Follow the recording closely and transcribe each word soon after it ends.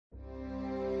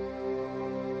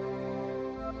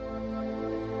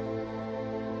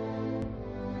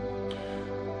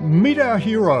Meet our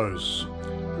heroes.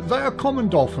 They are common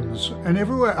dolphins, and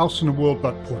everywhere else in the world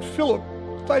but Port Phillip,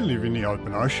 they live in the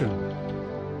open ocean.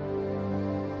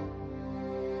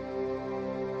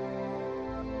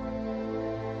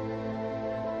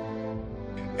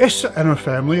 Esther and her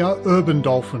family are urban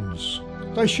dolphins.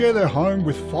 They share their home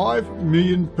with 5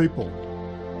 million people.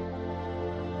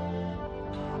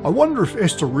 I wonder if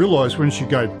Esther realised when she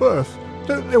gave birth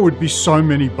that there would be so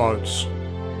many boats.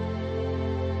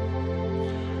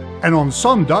 And on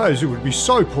some days it would be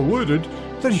so polluted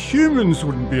that humans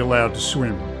wouldn't be allowed to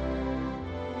swim.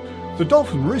 The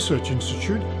Dolphin Research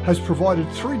Institute has provided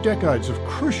 3 decades of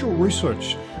crucial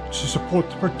research to support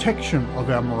the protection of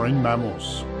our marine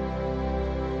mammals.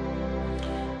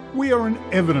 We are an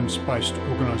evidence-based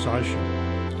organisation.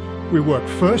 We work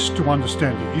first to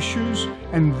understand the issues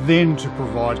and then to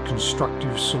provide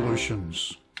constructive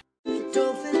solutions.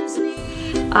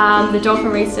 The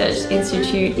Dolphin Research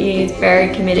Institute is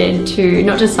very committed to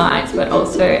not just science but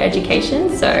also education,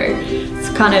 so it's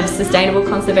kind of sustainable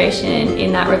conservation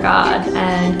in that regard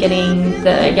and getting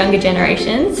the younger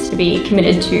generations to be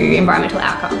committed to environmental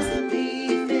outcomes.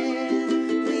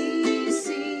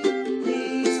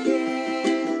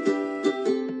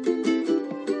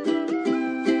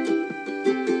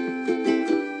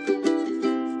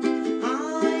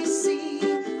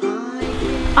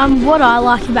 What I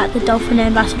like about the Dolphin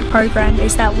Ambassador program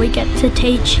is that we get to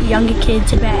teach younger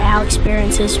kids about our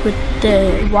experiences with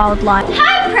the wildlife.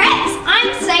 Hi Preps,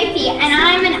 I'm Sophie and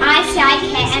I'm an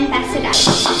ICIK Ambassador.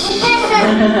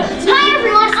 Hi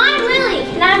everyone, I'm Lily.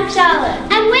 And I'm Charlotte.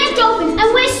 And we're dolphins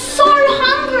and we're so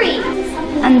hungry.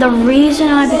 And the reason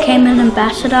I became an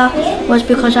ambassador was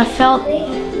because I felt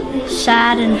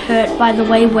sad and hurt by the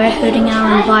way we're hurting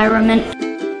our environment.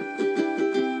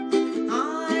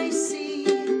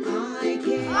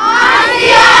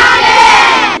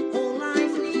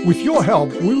 With your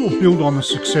help, we will build on the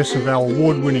success of our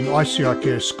award-winning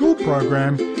ICIK school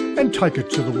program and take it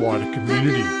to the wider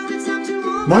community.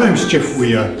 My name's Jeff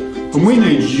Weir, and we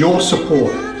need your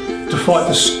support to fight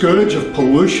the scourge of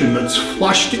pollution that's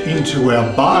flushed into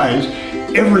our bays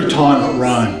every time it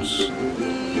rains.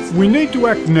 We need to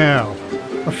act now.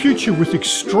 A future with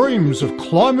extremes of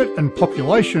climate and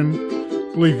population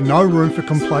leave no room for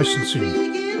complacency.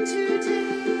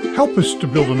 Help us to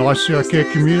build an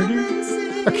ICIK community,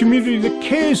 a community that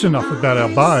cares enough about our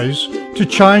bays to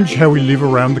change how we live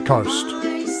around the coast.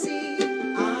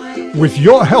 With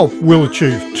your help, we'll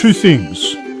achieve 2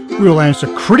 things. We'll answer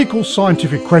critical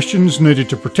scientific questions needed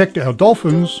to protect our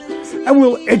dolphins, and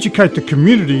we'll educate the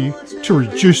community to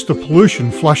reduce the pollution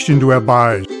flushed into our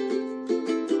bays.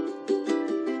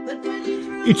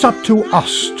 It's up to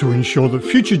us to ensure that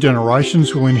future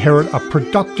generations will inherit a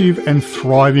productive and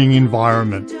thriving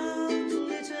environment.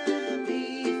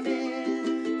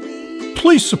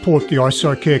 Please support the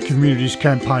ICIK Communities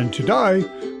campaign today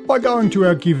by going to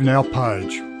our Give Now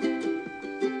page.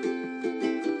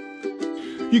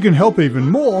 You can help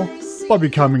even more by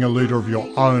becoming a leader of your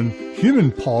own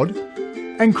human pod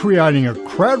and creating a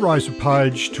crowd-raiser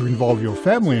page to involve your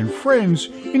family and friends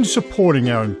in supporting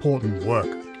our important work.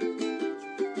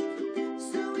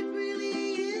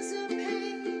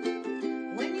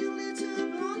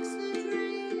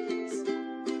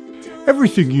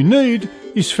 Everything you need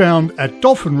is found at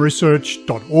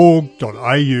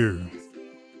dolphinresearch.org.au.